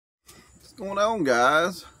going on,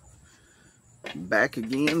 guys? Back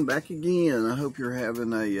again. I hope you're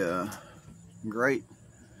having a great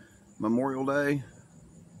Memorial Day.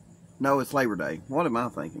 No, it's Labor Day. What am I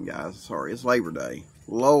thinking, guys? Sorry, it's Labor Day.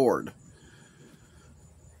 Lord.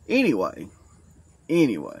 Anyway,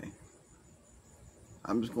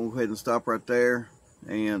 I'm just going to go ahead and stop right there,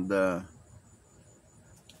 and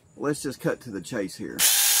let's just cut to the chase here.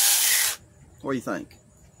 What do you think?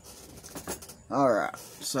 Alright,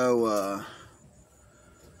 so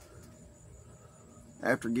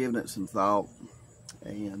after giving it some thought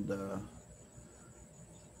and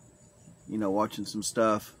you know, watching some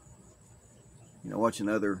stuff, you know, watching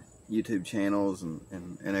other YouTube channels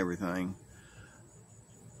and everything,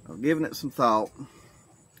 I'm giving it some thought,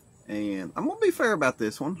 and I'm gonna be fair about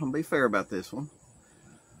this one.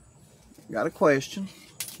 Got a question,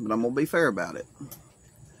 but I'm gonna be fair about it.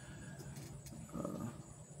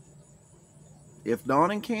 If Dawn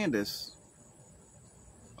and Candus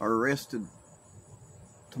are arrested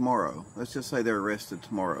tomorrow, let's just say they're arrested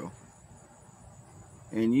tomorrow,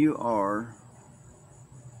 and you are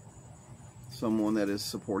someone that is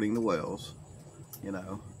supporting the Wells, you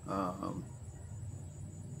know,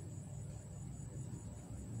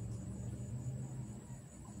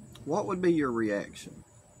 what would be your reaction?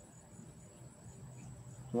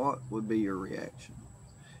 What would be your reaction?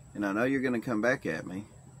 And I know you're going to come back at me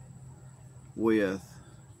with,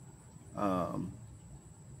 well,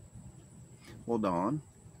 Dawn,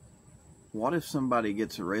 what if somebody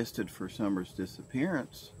gets arrested for Summer's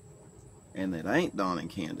disappearance and it ain't Dawn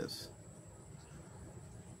and Candus?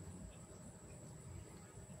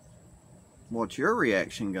 What's your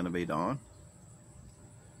reaction going to be, Dawn?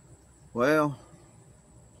 Well,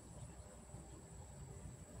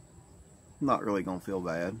 I'm not really going to feel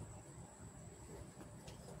bad.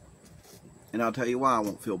 And I'll tell you why I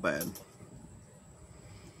won't feel bad.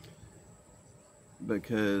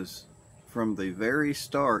 Because from the very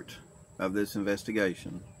start of this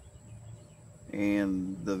investigation,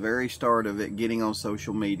 and the very start of it getting on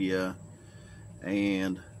social media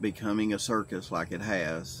and becoming a circus like it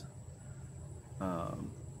has,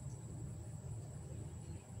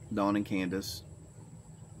 Dawn and Candus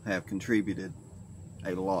have contributed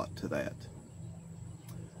a lot to that.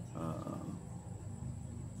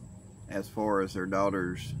 As far as their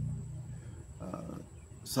daughter's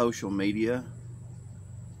social media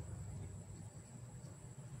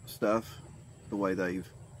stuff, the way they've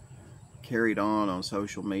carried on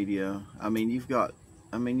social media, I mean, you've got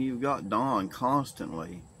Dawn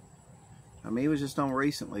constantly. I mean, he was just on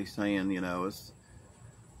recently saying, you know,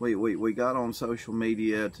 we got on social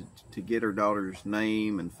media to get her daughter's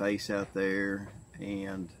name and face out there,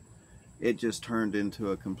 and it just turned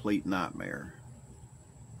into a complete nightmare.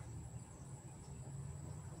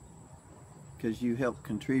 Because you helped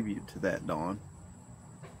contribute to that, Dawn.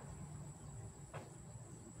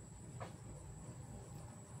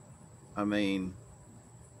 I mean,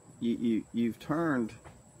 you've turned,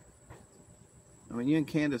 I mean, you and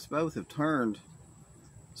Candus both have turned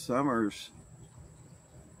Summer's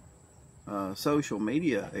social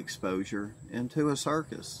media exposure into a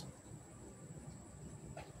circus.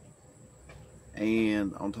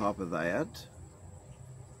 And on top of that,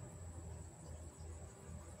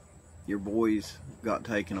 your boys got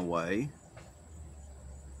taken away,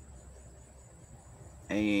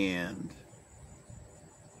 and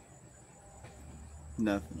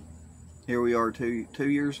nothing. Here we are two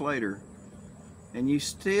years later, and you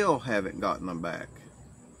still haven't gotten them back.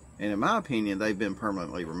 And in my opinion, they've been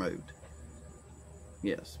permanently removed.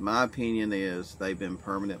 Yes, my opinion is they've been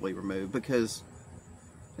permanently removed, because,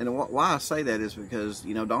 and why I say that is because,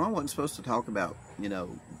 you know, Dawn wasn't supposed to talk about, you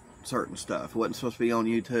know, certain stuff. It wasn't supposed to be on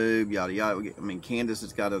YouTube, yada yada. I mean, Candus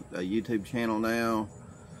has got a YouTube channel now.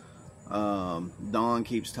 Dawn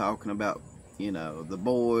keeps talking about, you know, the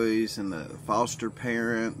boys and the foster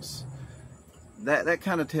parents. That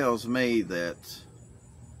kind of tells me that,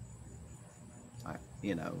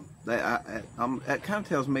 you know, that kind of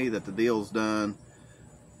tells me that the deal's done.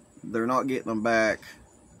 They're not getting them back,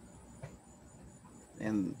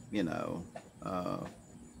 and, you know,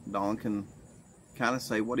 Dawn can kind of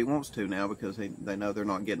say what he wants to now, because they know they're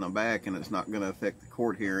not getting them back, and it's not going to affect the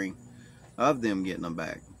court hearing of them getting them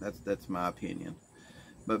back. That's my opinion.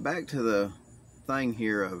 But back to the thing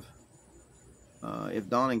here of if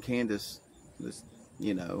Dawn and Candus,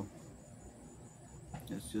 you know,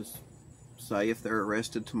 let's just say if they're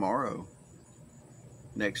arrested tomorrow,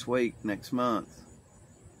 next week, next month,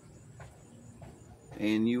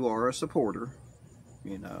 and you are a supporter,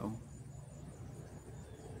 you know,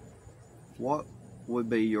 what would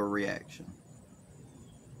be your reaction?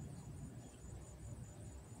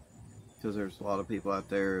 because there's a lot of people out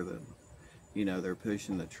there that, you know, they're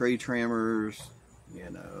pushing the tree trimmers, you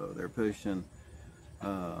know, they're pushing,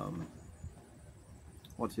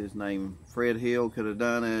 what's his name, Fred Hill could have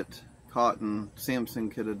done it, Cotton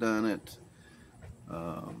Simpson could have done it,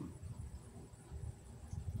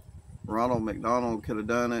 Ronald McDonald could have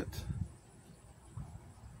done it,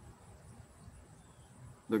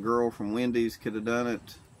 the girl from Wendy's could have done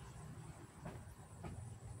it,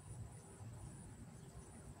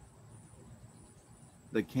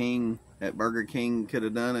 the king at Burger King could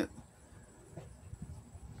have done it.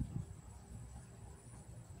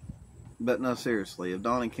 But no, seriously, if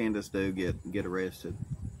Don and Candus do get arrested,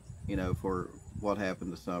 you know, for what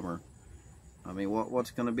happened to Summer, I mean,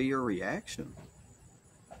 what's going to be your reaction?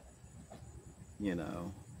 You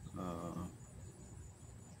know,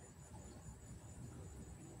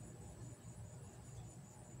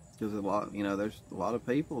 because there's a lot of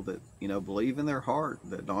people that, you know, believe in their heart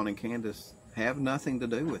that Don and Candus have nothing to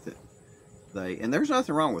do with it. And there's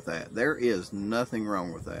nothing wrong with that. There is nothing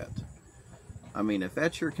wrong with that. I mean, if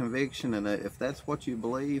that's your conviction and if that's what you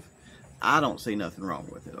believe, I don't see nothing wrong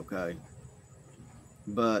with it, okay?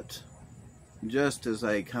 But just as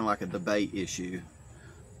a kind of like a debate issue,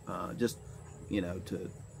 just, you know, to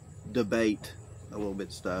debate a little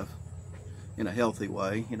bit stuff in a healthy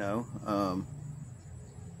way, you know,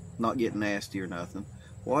 not getting nasty or nothing.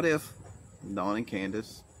 What if Don and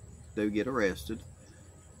Candus do get arrested?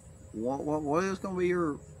 What is going to be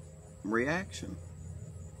your reaction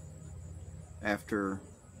after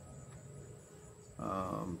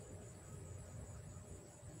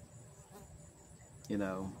you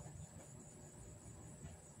know,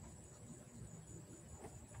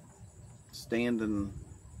 standing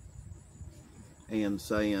and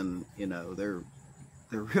saying, you know, they're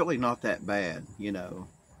really not that bad, you know,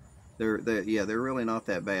 they're really not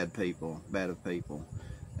that bad of people,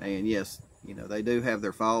 and yes, you know, they do have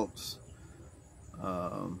their faults,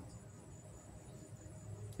 and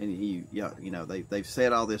you know, they've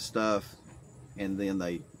said all this stuff, and then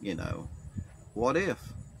they, you know, what if,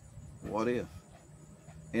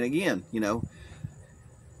 and again, you know,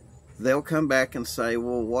 they'll come back and say,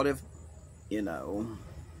 well, what if, you know,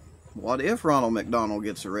 what if Ronald McDonald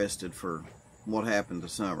gets arrested for what happened to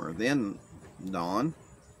Summer? Then Don,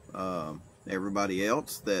 everybody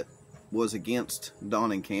else that was against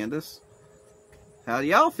Don and Candus, how do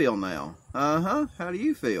y'all feel now? How do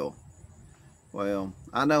you feel? Well,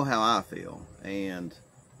 I know how I feel, and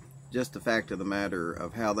just the fact of the matter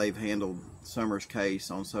of how they've handled Summer's case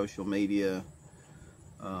on social media,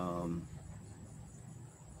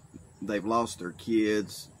 they've lost their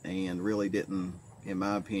kids and really didn't, in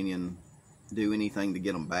my opinion, do anything to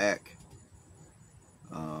get them back.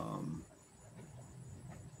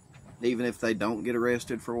 Even if they don't get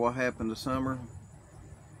arrested for what happened to Summer,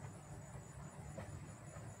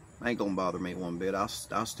 ain't gonna bother me one bit. I'll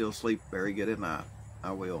still sleep very good at night.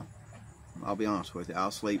 I will. I'll be honest with you. I'll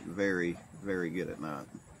sleep very, very good at night.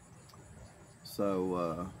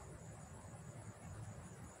 So,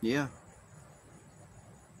 yeah.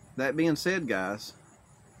 That being said, guys,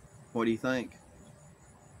 what do you think?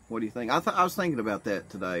 What do you think? I was thinking about that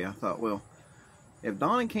today. I thought, well, if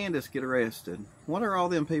Don and Candus get arrested, what are all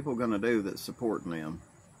them people going to do that's supporting them?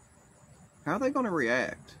 How are they going to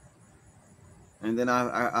react? And then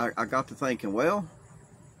I got to thinking, well,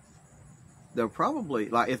 they'll probably,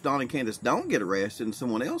 like, if Don and Candus don't get arrested and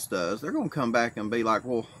someone else does, they're going to come back and be like,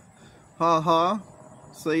 well,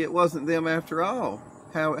 see, it wasn't them after all.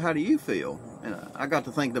 How do you feel? And I got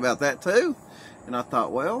to thinking about that too. And I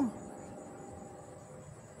thought, well,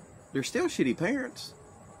 they're still shitty parents.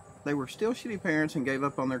 They were still shitty parents and gave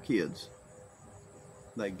up on their kids.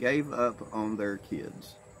 They gave up on their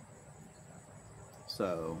kids.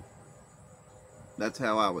 So, that's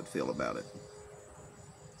how I would feel about it.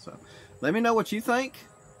 So, let me know what you think.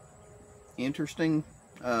 Interesting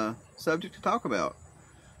subject to talk about.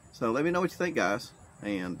 So, let me know what you think, guys.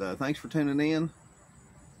 And thanks for tuning in.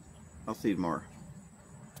 I'll see you tomorrow.